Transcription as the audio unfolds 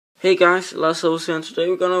Hey guys, Lasso here, and today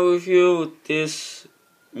we're gonna review this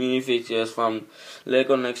minifigures from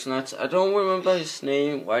Lego Nexo. I don't remember his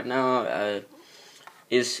name right now.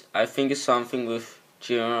 I think it's something with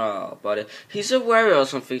General, but he's a very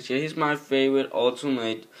awesome figure. He's my favorite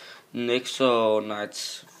ultimate Nexo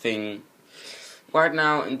Knights thing right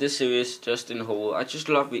now in this series. Just in whole, I just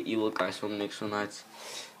love the evil guys from Nexo Knights,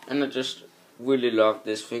 and I just really love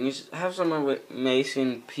this thing. It has some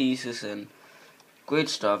amazing pieces and great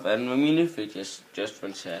stuff, and the minifigure is just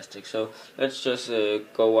fantastic. So let's just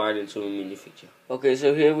go right into the minifigure. Okay,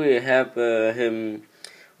 so here we have him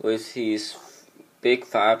with his big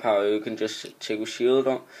firepower. You can just take a shield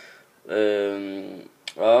on,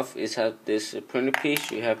 off. It has this printed piece.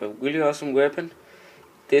 You have a really awesome weapon.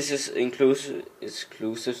 This is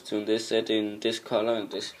exclusive to this set in this color and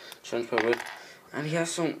this transparent. And he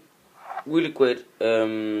has some really great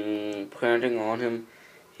printing on him.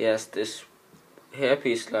 He has this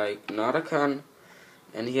hairpiece like Notakon,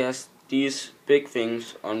 and he has these big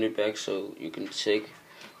things on the back, so you can take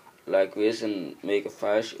like this and make a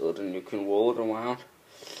fire shield, and you can roll it around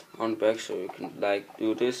on the back, so you can like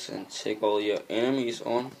do this and take all your enemies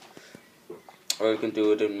on, or you can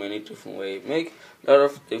do it in many different ways. Make a lot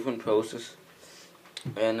of different poses.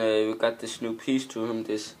 And we got this new piece to him,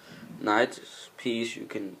 this knight piece. You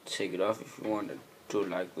can take it off if you want to do it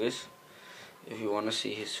like this, if you want to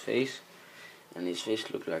see his face. And his face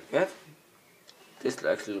look like that. This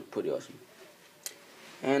actually look pretty awesome.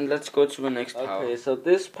 And let's go to the next power. Okay, so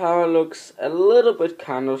this power looks a little bit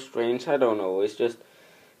kind of strange. I don't know. It's just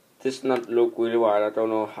this not look really right. I don't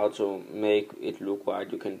know how to make it look right.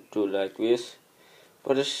 You can do like this,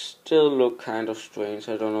 but it still look kind of strange.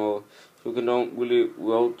 I don't know. You can don't really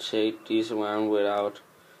rotate these around without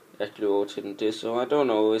actually rotating this. So I don't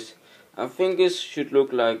know. I think it should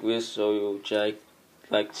look like this. So you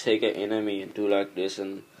like take an enemy and do like this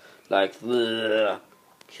and like kill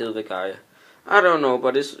the guy. I don't know,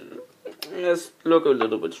 but it's look a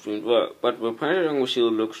little bit strange, but the printing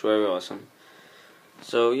shield looks very awesome.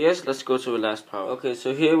 So yes, let's go to the last power. Okay,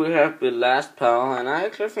 so here we have the last power, and I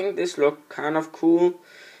actually think this look kind of cool.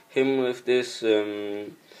 Him with this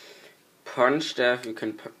punch staff. You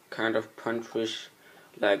can kind of punch fish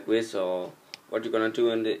like this, or what you're gonna do,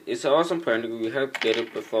 and it's awesome printing. We have get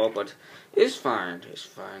it before, but it's fine. It's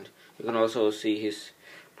fine. You can also see his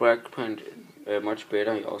back print much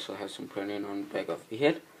better. He also has some printing on the back of the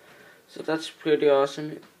head, so that's pretty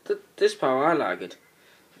awesome. This power, I like it,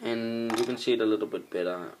 and you can see it a little bit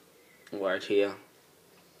better right here.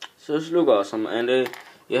 So it's look awesome, and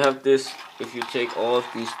you have this. If you take all of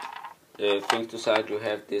these things to side, you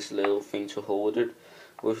have this little thing to hold it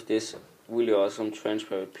with this really awesome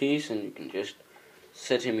transparent piece, and you can just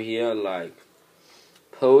set him here, like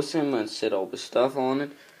pose him and set all the stuff on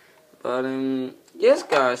it. But yes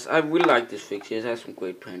guys, I really like this figure. It has some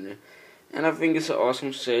great printing, and I think it's an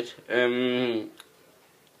awesome set. And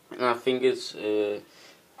I think it's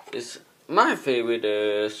my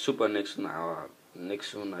favorite Super Nexo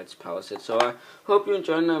Knights power set. So I hope you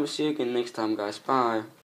enjoyed, and I will see you again next time guys. Bye.